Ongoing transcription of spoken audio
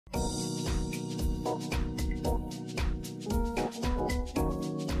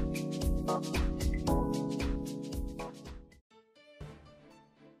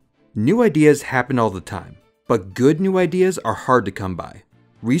New ideas happen all the time, but good new ideas are hard to come by.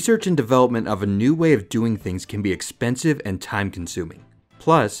 Research and development of a new way of doing things can be expensive and time-consuming.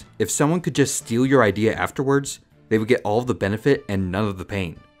 Plus, if someone could just steal your idea afterwards, they would get all of the benefit and none of the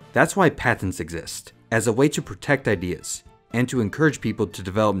pain. That's why patents exist, as a way to protect ideas, and to encourage people to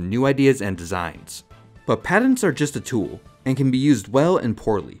develop new ideas and designs. But patents are just a tool, and can be used well and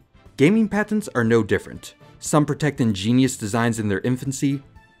poorly. Gaming patents are no different. Some protect ingenious designs in their infancy,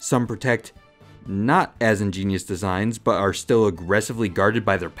 some protect not as ingenious designs but are still aggressively guarded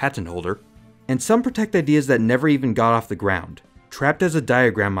by their patent holder, and some protect ideas that never even got off the ground, trapped as a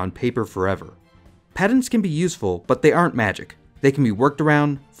diagram on paper forever. Patents can be useful, but they aren't magic. They can be worked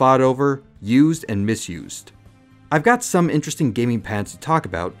around, fought over, used, and misused. I've got some interesting gaming patents to talk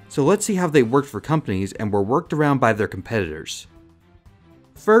about, so let's see how they worked for companies and were worked around by their competitors.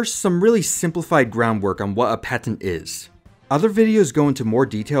 First, some really simplified groundwork on what a patent is. Other videos go into more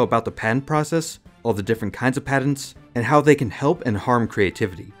detail about the patent process, all the different kinds of patents, and how they can help and harm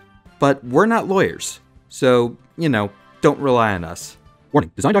creativity. But we're not lawyers, so, don't rely on us.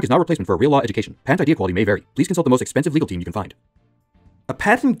 Warning, Design Doc is not a replacement for a real law education. Patent idea quality may vary. Please consult the most expensive legal team you can find. A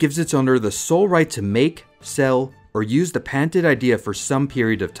patent gives its owner the sole right to make, sell, or use the patented idea for some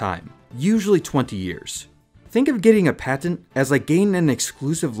period of time, usually 20 years. Think of getting a patent as like gaining an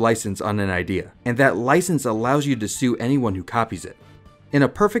exclusive license on an idea, and that license allows you to sue anyone who copies it. In a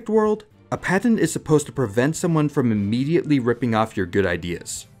perfect world, a patent is supposed to prevent someone from immediately ripping off your good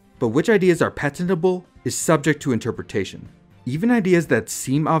ideas. But which ideas are patentable is subject to interpretation. Even ideas that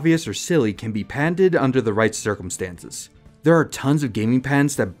seem obvious or silly can be patented under the right circumstances. There are tons of gaming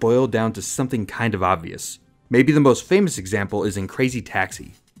patents that boil down to something kind of obvious. Maybe the most famous example is in Crazy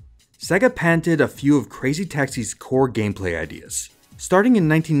Taxi. Sega patented a few of Crazy Taxi's core gameplay ideas. Starting in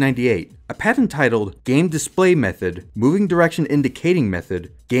 1998, a patent titled Game Display Method, Moving Direction Indicating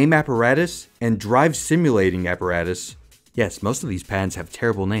Method, Game Apparatus, and Drive Simulating Apparatus, yes, most of these patents have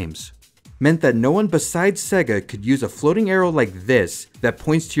terrible names, meant that no one besides Sega could use a floating arrow like this that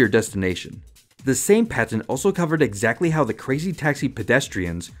points to your destination. The same patent also covered exactly how the Crazy Taxi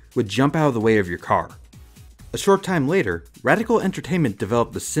pedestrians would jump out of the way of your car. A short time later, Radical Entertainment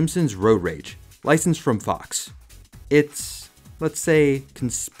developed the Simpsons Road Rage, licensed from Fox. It's, let's say,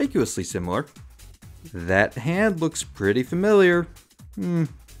 conspicuously similar. That hand looks pretty familiar.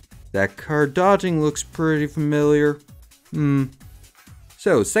 That car dodging looks pretty familiar.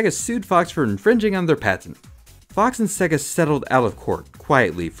 So, Sega sued Fox for infringing on their patent. Fox and Sega settled out of court,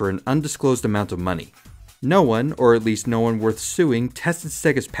 quietly, for an undisclosed amount of money. No one, or at least no one worth suing, tested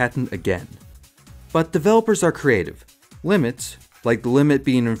Sega's patent again. But developers are creative. Limits, like the limit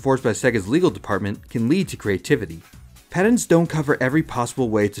being enforced by Sega's legal department, can lead to creativity. Patents don't cover every possible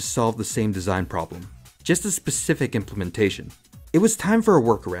way to solve the same design problem, just a specific implementation. It was time for a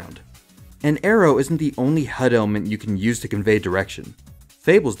workaround. An arrow isn't the only HUD element you can use to convey direction.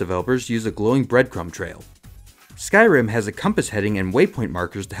 Fable's developers use a glowing breadcrumb trail. Skyrim has a compass heading and waypoint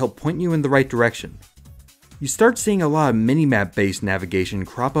markers to help point you in the right direction. You start seeing a lot of minimap-based navigation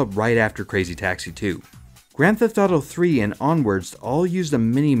crop up right after Crazy Taxi 2. Grand Theft Auto 3 and onwards all used a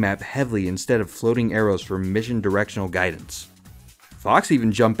minimap heavily instead of floating arrows for mission directional guidance. Fox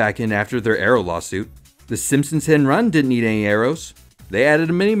even jumped back in after their arrow lawsuit. The Simpsons Hit and Run didn't need any arrows. They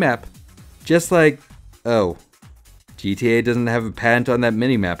added a minimap. Just like, oh, GTA doesn't have a patent on that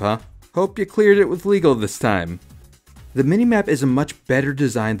minimap, huh? Hope you cleared it with legal this time. The minimap is a much better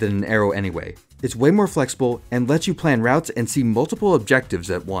design than an arrow anyway. It's way more flexible and lets you plan routes and see multiple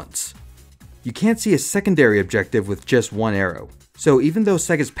objectives at once. You can't see a secondary objective with just one arrow. So even though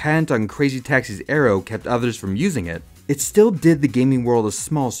Sega's patent on Crazy Taxi's arrow kept others from using it, it still did the gaming world a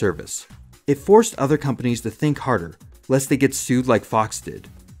small service. It forced other companies to think harder, lest they get sued like Fox did.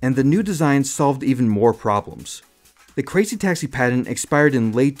 And the new design solved even more problems. The Crazy Taxi patent expired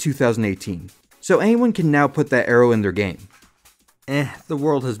in late 2018, so anyone can now put that arrow in their game. The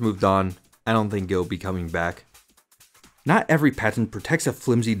world has moved on. I don't think it'll be coming back. Not every patent protects a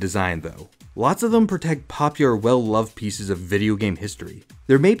flimsy design though. Lots of them protect popular, well-loved pieces of video game history.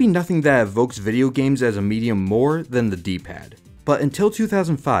 There may be nothing that evokes video games as a medium more than the D-pad. But until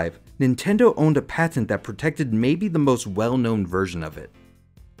 2005, Nintendo owned a patent that protected maybe the most well-known version of it.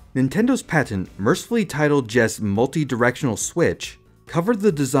 Nintendo's patent, mercifully titled just Multi-Directional Switch, covered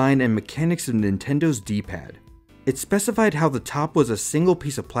the design and mechanics of Nintendo's D-pad. It specified how the top was a single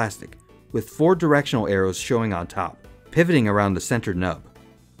piece of plastic, with 4 directional arrows showing on top, pivoting around the center nub.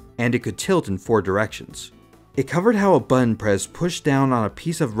 And it could tilt in 4 directions. It covered how a button press pushed down on a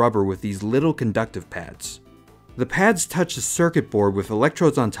piece of rubber with these little conductive pads. The pads touched a circuit board with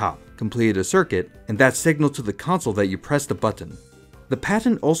electrodes on top, completed a circuit, and that signaled to the console that you pressed a button. The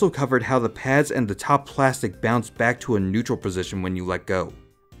patent also covered how the pads and the top plastic bounce back to a neutral position when you let go.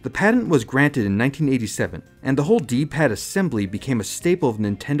 The patent was granted in 1987, and the whole D-pad assembly became a staple of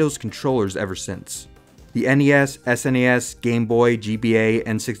Nintendo's controllers ever since. The NES, SNES, Game Boy, GBA,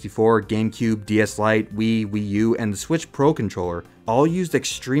 N64, GameCube, DS Lite, Wii, Wii U, and the Switch Pro controller all used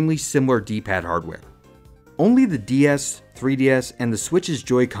extremely similar D-pad hardware. Only the DS, 3DS, and the Switch's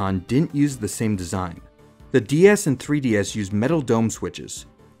Joy-Con didn't use the same design. The DS and 3DS used metal dome switches,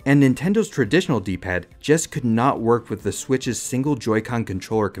 and Nintendo's traditional D-pad just could not work with the Switch's single Joy-Con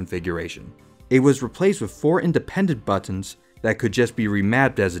controller configuration. It was replaced with 4 independent buttons that could just be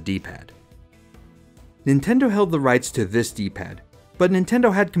remapped as a D-pad. Nintendo held the rights to this D-pad, but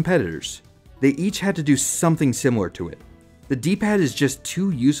Nintendo had competitors. They each had to do something similar to it. The D-pad is just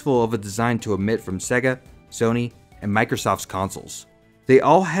too useful of a design to omit from Sega, Sony, and Microsoft's consoles. They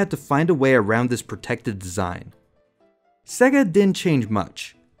all had to find a way around this protected design. Sega didn't change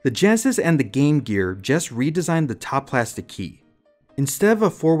much. The Genesis and the Game Gear just redesigned the top plastic key. Instead of a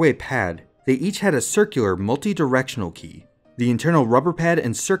 4-way pad, they each had a circular, multi-directional key. The internal rubber pad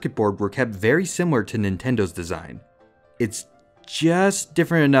and circuit board were kept very similar to Nintendo's design. It's just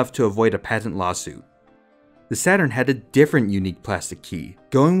different enough to avoid a patent lawsuit. The Saturn had a different unique plastic key,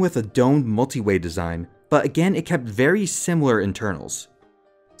 going with a domed multi-way design, but again it kept very similar internals.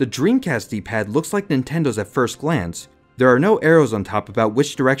 The Dreamcast D-pad looks like Nintendo's at first glance. There are no arrows on top about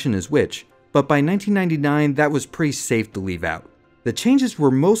which direction is which, but by 1999 that was pretty safe to leave out. The changes were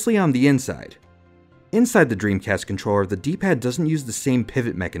mostly on the inside. Inside the Dreamcast controller, the D-pad doesn't use the same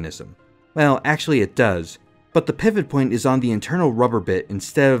pivot mechanism. Well, actually it does, but the pivot point is on the internal rubber bit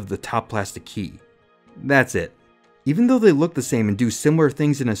instead of the top plastic key. That's it. Even though they look the same and do similar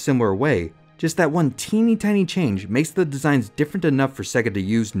things in a similar way, just that one teeny tiny change makes the designs different enough for Sega to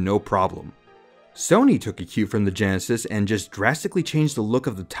use no problem. Sony took a cue from the Genesis and just drastically changed the look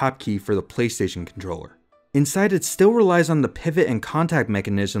of the top key for the PlayStation controller. Inside it still relies on the pivot and contact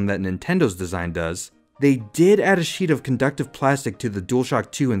mechanism that Nintendo's design does. They did add a sheet of conductive plastic to the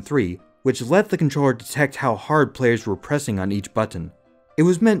DualShock 2 and 3, which let the controller detect how hard players were pressing on each button. It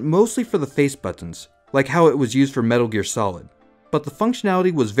was meant mostly for the face buttons, like how it was used for Metal Gear Solid, but the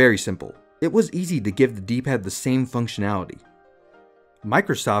functionality was very simple. It was easy to give the D-pad the same functionality.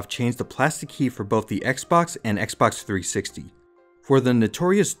 Microsoft changed the plastic key for both the Xbox and Xbox 360. For the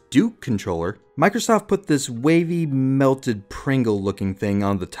notorious Duke controller, Microsoft put this wavy, melted Pringle looking thing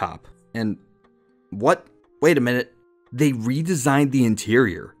on the top. And what? Wait a minute. They redesigned the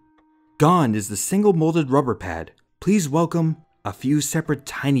interior. Gone is the single molded rubber pad. Please welcome a few separate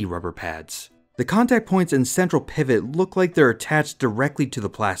tiny rubber pads. The contact points and central pivot look like they're attached directly to the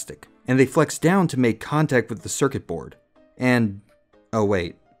plastic, and they flex down to make contact with the circuit board. And, oh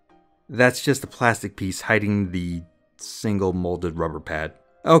wait, that's just a plastic piece hiding the single molded rubber pad.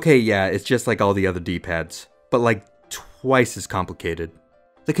 Okay, yeah, it's just like all the other D-pads, but like twice as complicated.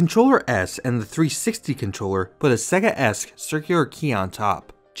 The Controller S and the 360 controller put a Sega-esque circular key on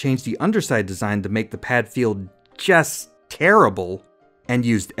top, changed the underside design to make the pad feel just terrible, and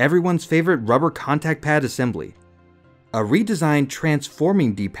used everyone's favorite rubber contact pad assembly. A redesigned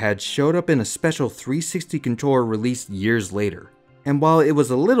transforming D-pad showed up in a special 360 controller released years later, and while it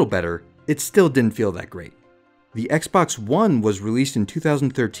was a little better, it still didn't feel that great. The Xbox One was released in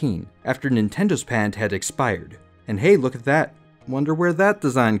 2013 after Nintendo's patent had expired, and hey, look at that. Wonder where that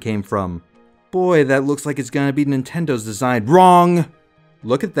design came from. Boy, that looks like it's gonna be Nintendo's design. Wrong!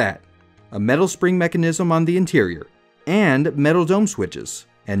 Look at that. A metal spring mechanism on the interior, and metal dome switches,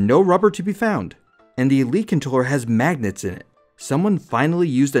 and no rubber to be found. And the Elite controller has magnets in it. Someone finally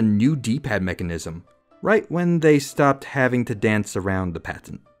used a new D-pad mechanism, right when they stopped having to dance around the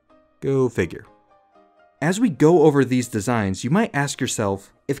patent. Go figure. As we go over these designs, you might ask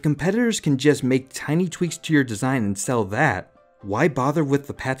yourself, if competitors can just make tiny tweaks to your design and sell that, why bother with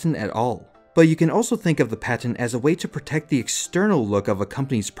the patent at all? But you can also think of the patent as a way to protect the external look of a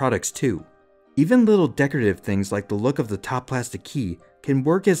company's products too. Even little decorative things like the look of the top plastic key can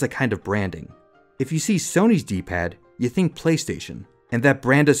work as a kind of branding. If you see Sony's D-pad, you think PlayStation, and that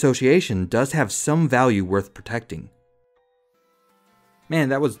brand association does have some value worth protecting. Man,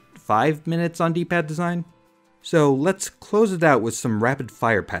 that was 5 minutes on D-pad design? So let's close it out with some rapid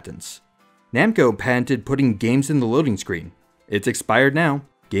fire patents. Namco patented putting games in the loading screen. It's expired now.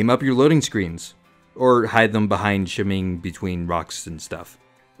 Game up your loading screens. Or hide them behind shimming between rocks and stuff.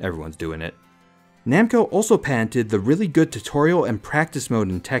 Everyone's doing it. Namco also patented the really good tutorial and practice mode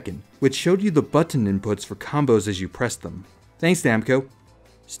in Tekken, which showed you the button inputs for combos as you pressed them. Thanks, Namco.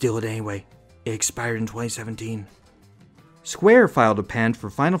 Steal it anyway. It expired in 2017. Square filed a patent for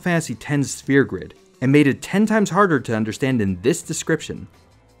Final Fantasy X's Sphere Grid. and made it 10 times harder to understand in this description.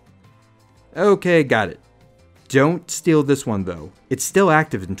 Okay, got it. Don't steal this one though. It's still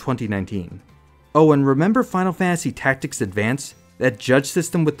active in 2019. Oh, and remember Final Fantasy Tactics Advance? That judge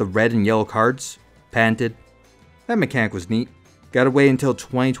system with the red and yellow cards? Patented. That mechanic was neat. Gotta wait until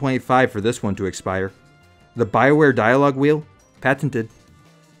 2025 for this one to expire. The BioWare dialogue wheel? Patented.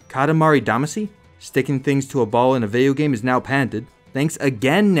 Katamari Damacy? Sticking things to a ball in a video game is now patented. Thanks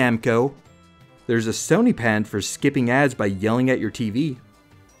again, Namco! There's a Sony patent for skipping ads by yelling at your TV.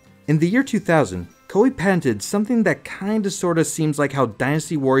 In the year 2000, Koei patented something that kinda sorta seems like how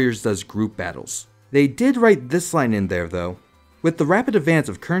Dynasty Warriors does group battles. They did write this line in there though. With the rapid advance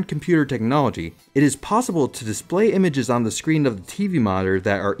of current computer technology, it is possible to display images on the screen of the TV monitor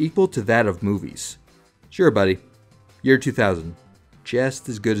that are equal to that of movies. Sure buddy. Year 2000. Just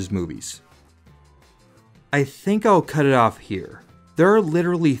as good as movies. I think I'll cut it off here. There are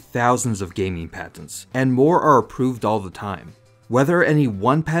literally thousands of gaming patents, and more are approved all the time. Whether any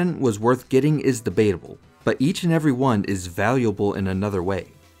one patent was worth getting is debatable, but each and every one is valuable in another way.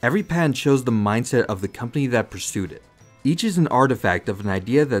 Every patent shows the mindset of the company that pursued it. Each is an artifact of an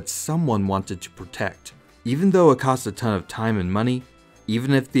idea that someone wanted to protect. Even though it costs a ton of time and money,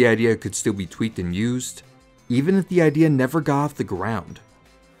 even if the idea could still be tweaked and used, even if the idea never got off the ground.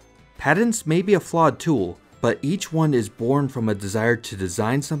 Patents may be a flawed tool, but each one is born from a desire to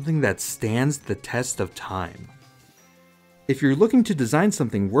design something that stands the test of time. If you're looking to design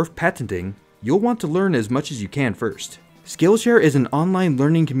something worth patenting, you'll want to learn as much as you can first. Skillshare is an online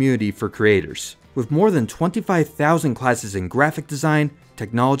learning community for creators, with more than 25,000 classes in graphic design,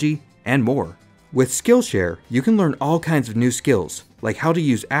 technology, and more. With Skillshare, you can learn all kinds of new skills, like how to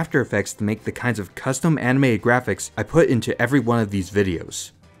use After Effects to make the kinds of custom animated graphics I put into every one of these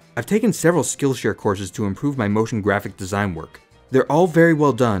videos. I've taken several Skillshare courses to improve my motion graphic design work. They're all very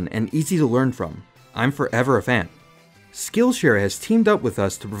well done and easy to learn from. I'm forever a fan. Skillshare has teamed up with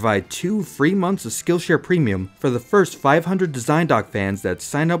us to provide 2 free months of Skillshare Premium for the first 500 DesignDoc fans that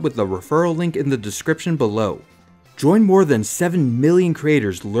sign up with the referral link in the description below. Join more than 7 million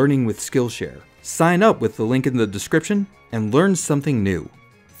creators learning with Skillshare. Sign up with the link in the description and learn something new.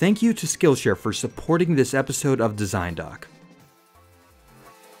 Thank you to Skillshare for supporting this episode of DesignDoc.